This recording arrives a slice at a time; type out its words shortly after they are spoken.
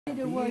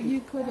Well,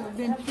 you could have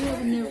been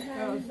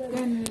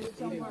standing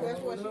somewhere.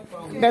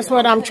 That's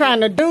what I'm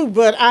trying to do,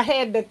 but I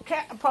had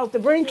the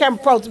green camera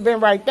supposed to been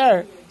right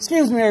there.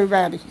 Excuse me,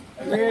 everybody.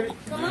 Ready?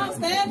 Come on,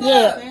 stand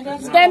up. Yeah.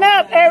 Stand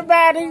up,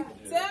 everybody.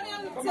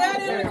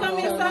 Tell them to come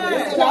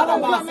inside. Tell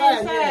them to come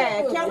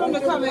inside. Tell them to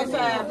come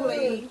inside,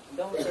 please.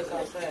 Don't let us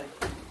outside.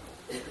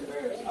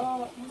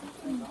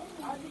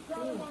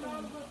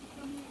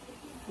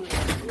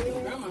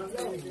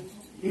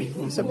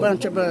 It's a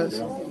bunch of us,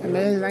 and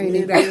there ain't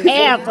even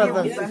half of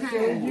us.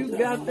 You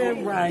got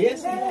that right.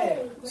 Yes, you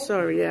have.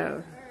 Sorry,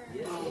 y'all.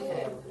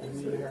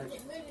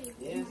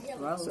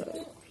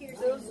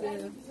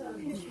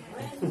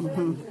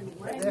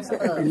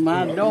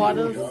 My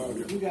daughters,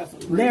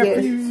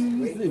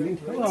 nephews,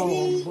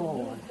 oh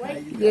boy.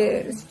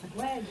 Yes.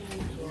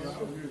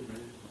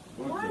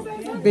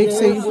 Big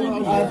C.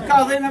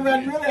 Because they never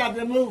really out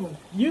there moving.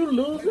 You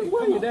losing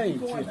weight,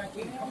 ain't you?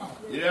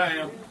 Yeah, I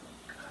am.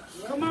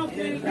 Come on,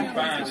 kid. I'm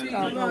fine.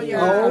 Come on,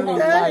 y'all.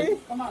 Okay.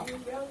 Come on.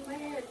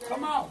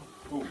 Come on.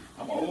 Ooh,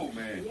 I'm an old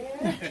man.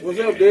 What's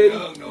up, Daddy?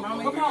 Come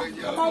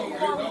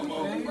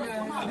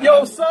on.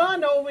 Your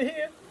son over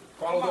here.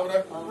 Carlos over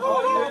there?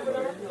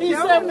 He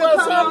said,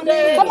 what's up,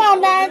 Dad? Come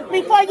on now,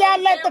 before y'all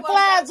let the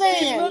flies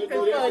in.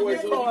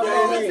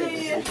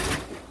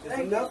 There's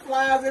enough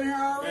flies in here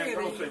already.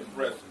 Man, don't say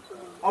pressing.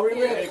 Are we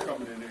They ready? ain't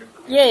coming in there.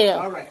 Yeah.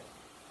 All right.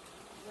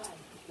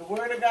 The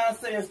word of God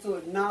says to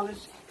acknowledge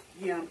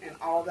Him in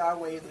all thy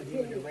ways, and He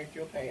will direct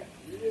your path.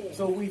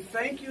 So we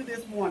thank you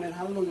this morning,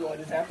 hallelujah, or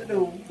this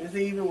afternoon, this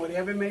evening,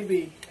 whatever it may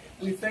be.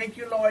 We thank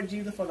you, Lord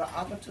Jesus, for the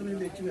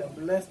opportunity that you have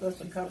blessed us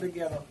to come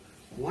together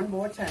one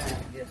more time.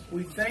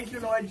 We thank you,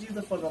 Lord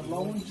Jesus, for the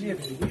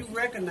longevity. We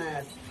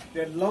recognize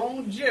that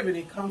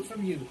longevity comes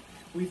from you.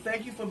 We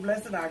thank you for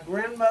blessing our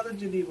grandmother,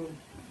 Geneva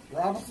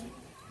Robinson,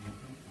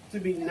 to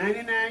be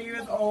 99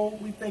 years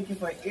old. We thank you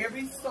for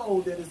every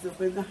soul that is up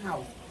in the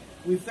house.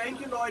 We thank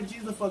you, Lord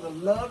Jesus, for the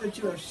love that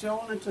you have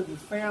shown into this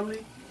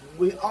family.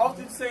 We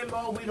often say,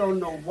 Lord, we don't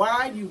know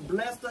why you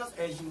blessed us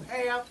as you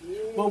have,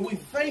 but we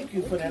thank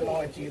you for that,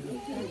 Lord Jesus.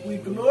 We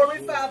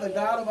glorify the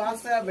God of our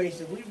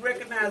salvation. We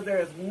recognize there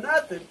is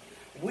nothing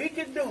we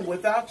can do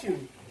without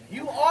you.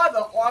 You are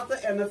the author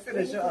and the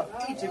finisher of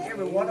each and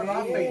every one of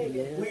our faith.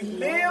 We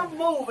live,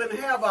 move, and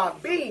have our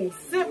being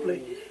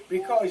simply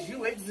because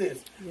you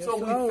exist. So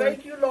we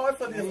thank you, Lord,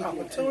 for this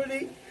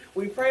opportunity.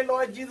 We pray,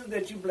 Lord Jesus,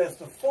 that you bless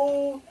the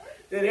food,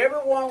 that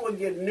everyone will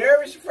get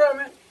nourished from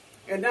it.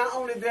 And not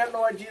only that,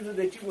 Lord Jesus,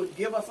 that you would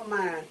give us a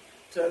mind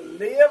to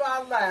live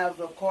our lives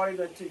according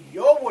to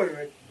your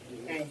word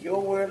and your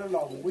word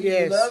alone.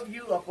 We love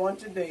you upon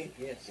today,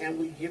 and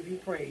we give you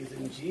praise.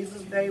 In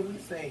Jesus' name we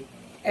say,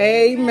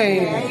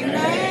 Amen.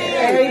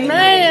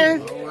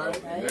 Amen.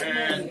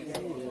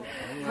 Amen.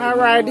 All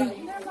righty.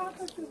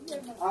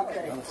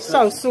 okay.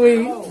 So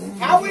sweet.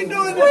 How we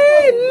doing this?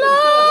 Sweet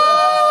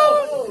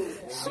love.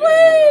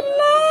 Sweet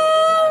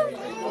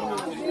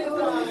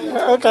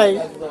love. Okay.